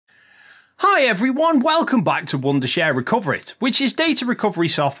Hi everyone, welcome back to Wondershare Recoverit, which is data recovery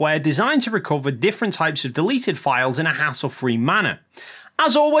software designed to recover different types of deleted files in a hassle-free manner.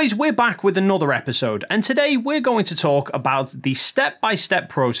 As always, we're back with another episode, and today we're going to talk about the step-by-step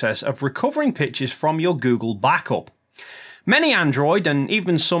process of recovering pictures from your Google backup. Many Android and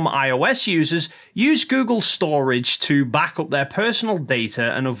even some iOS users use Google storage to back up their personal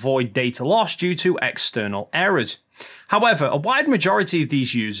data and avoid data loss due to external errors. However, a wide majority of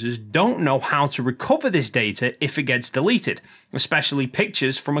these users don't know how to recover this data if it gets deleted, especially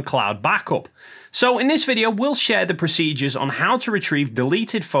pictures from a cloud backup. So in this video, we'll share the procedures on how to retrieve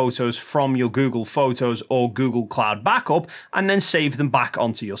deleted photos from your Google Photos or Google Cloud backup and then save them back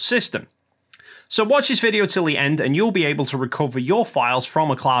onto your system. So watch this video till the end and you'll be able to recover your files from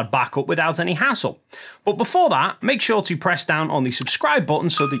a cloud backup without any hassle. But before that, make sure to press down on the subscribe button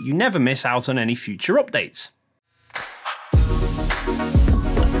so that you never miss out on any future updates.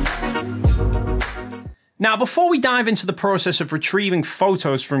 Now, before we dive into the process of retrieving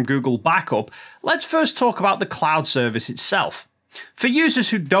photos from Google Backup, let's first talk about the cloud service itself. For users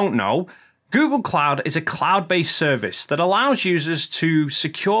who don't know, Google Cloud is a cloud-based service that allows users to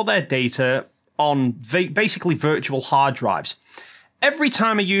secure their data on basically virtual hard drives. Every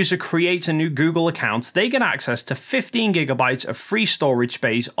time a user creates a new Google account, they get access to 15 gigabytes of free storage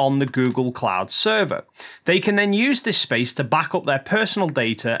space on the Google Cloud server. They can then use this space to back up their personal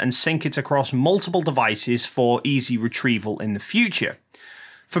data and sync it across multiple devices for easy retrieval in the future.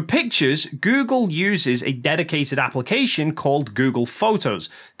 For pictures, Google uses a dedicated application called Google Photos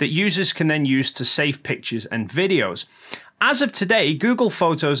that users can then use to save pictures and videos. As of today, Google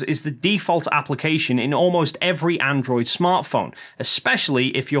Photos is the default application in almost every Android smartphone,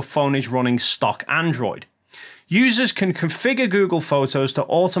 especially if your phone is running stock Android. Users can configure Google Photos to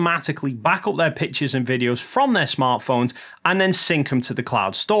automatically back up their pictures and videos from their smartphones and then sync them to the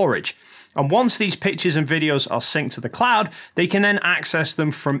cloud storage. And once these pictures and videos are synced to the cloud, they can then access them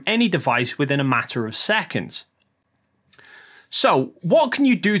from any device within a matter of seconds. So, what can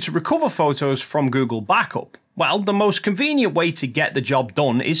you do to recover photos from Google Backup? Well, the most convenient way to get the job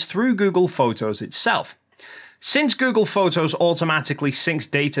done is through Google Photos itself. Since Google Photos automatically syncs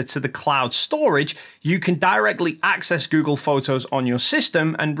data to the cloud storage, you can directly access Google Photos on your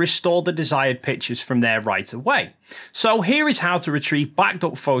system and restore the desired pictures from there right away. So here is how to retrieve backed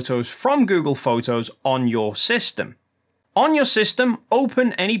up photos from Google Photos on your system. On your system,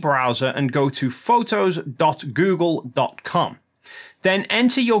 open any browser and go to photos.google.com. Then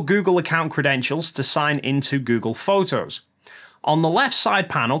enter your Google account credentials to sign into Google Photos. On the left side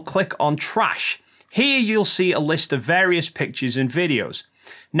panel, click on Trash. Here you'll see a list of various pictures and videos.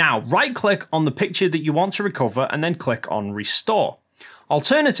 Now, right-click on the picture that you want to recover and then click on Restore.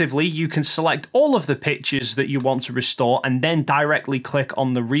 Alternatively, you can select all of the pictures that you want to restore and then directly click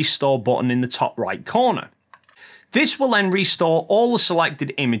on the Restore button in the top right corner. This will then restore all the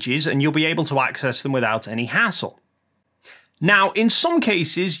selected images and you'll be able to access them without any hassle. Now, in some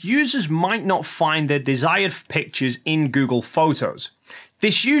cases, users might not find their desired pictures in Google Photos.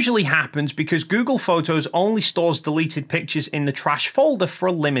 This usually happens because Google Photos only stores deleted pictures in the trash folder for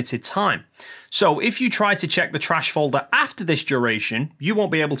a limited time. So if you try to check the trash folder after this duration, you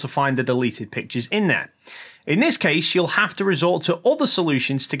won't be able to find the deleted pictures in there. In this case, you'll have to resort to other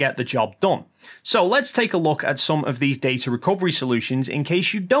solutions to get the job done. So let's take a look at some of these data recovery solutions in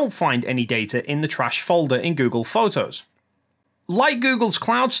case you don't find any data in the trash folder in Google Photos. Like Google's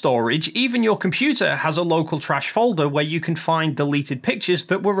cloud storage, even your computer has a local trash folder where you can find deleted pictures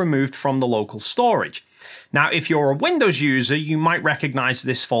that were removed from the local storage. Now, if you're a Windows user, you might recognize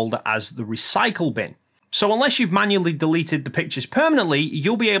this folder as the recycle bin. So unless you've manually deleted the pictures permanently,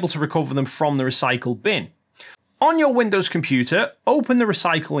 you'll be able to recover them from the recycle bin. On your Windows computer, open the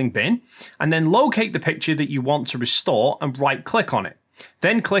recycling bin and then locate the picture that you want to restore and right-click on it.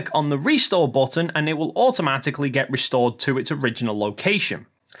 Then click on the Restore button and it will automatically get restored to its original location.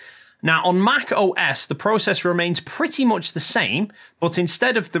 Now on Mac OS, the process remains pretty much the same, but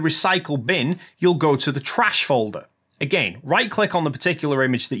instead of the recycle bin, you'll go to the trash folder. Again, right-click on the particular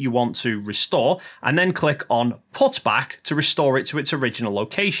image that you want to restore and then click on Put Back to restore it to its original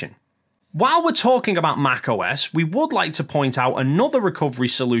location. While we're talking about macOS, we would like to point out another recovery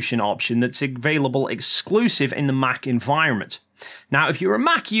solution option that's available exclusive in the Mac environment. Now, if you're a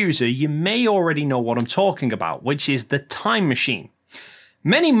Mac user, you may already know what I'm talking about, which is the Time Machine.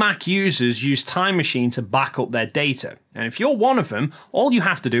 Many Mac users use Time Machine to back up their data, and if you're one of them, all you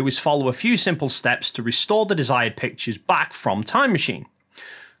have to do is follow a few simple steps to restore the desired pictures back from Time Machine.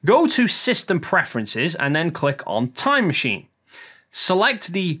 Go to System Preferences and then click on Time Machine.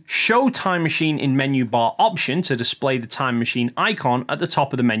 Select the Show Time Machine in Menu Bar option to display the Time Machine icon at the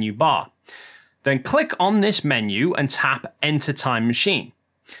top of the menu bar. Then click on this menu and tap Enter Time Machine.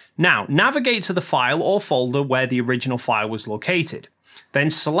 Now, navigate to the file or folder where the original file was located. Then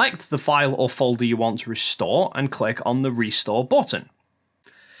select the file or folder you want to restore and click on the Restore button.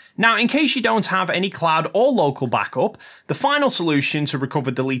 Now, in case you don't have any cloud or local backup, the final solution to recover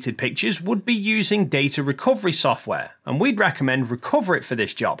deleted pictures would be using data recovery software, and we'd recommend Recoverit for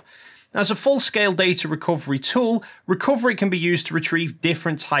this job. As a full-scale data recovery tool, Recoverit can be used to retrieve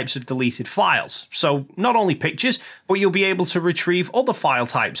different types of deleted files. So not only pictures, but you'll be able to retrieve other file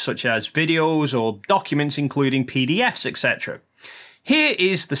types such as videos or documents including PDFs, etc. Here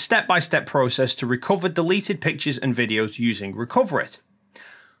is the step-by-step process to recover deleted pictures and videos using Recoverit.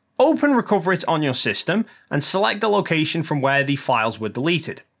 Open Recoverit on your system and select the location from where the files were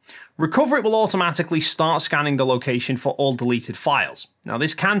deleted. Recoverit will automatically start scanning the location for all deleted files. Now,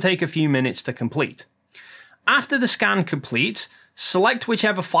 this can take a few minutes to complete. After the scan completes, select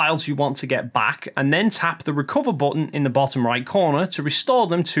whichever files you want to get back and then tap the Recover button in the bottom right corner to restore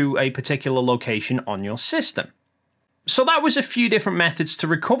them to a particular location on your system. So that was a few different methods to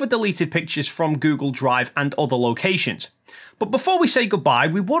recover deleted pictures from Google Drive and other locations. But before we say goodbye,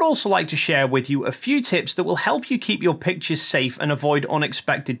 we would also like to share with you a few tips that will help you keep your pictures safe and avoid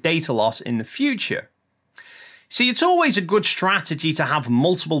unexpected data loss in the future. See, it's always a good strategy to have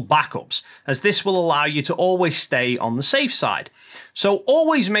multiple backups, as this will allow you to always stay on the safe side. So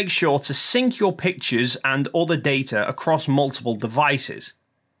always make sure to sync your pictures and other data across multiple devices.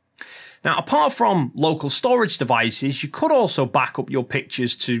 Now, apart from local storage devices, you could also back up your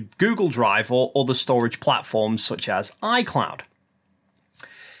pictures to Google Drive or other storage platforms such as iCloud.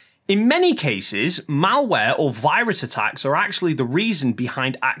 In many cases, malware or virus attacks are actually the reason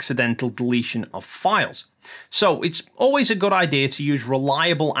behind accidental deletion of files. So it's always a good idea to use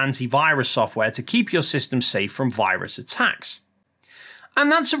reliable antivirus software to keep your system safe from virus attacks.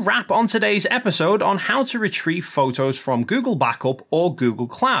 And that's a wrap on today's episode on how to retrieve photos from Google Backup or Google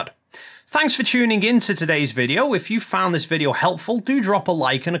Cloud. Thanks for tuning in to today's video. If you found this video helpful, do drop a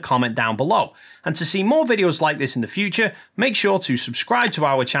like and a comment down below. And to see more videos like this in the future, make sure to subscribe to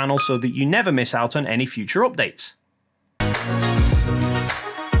our channel so that you never miss out on any future updates.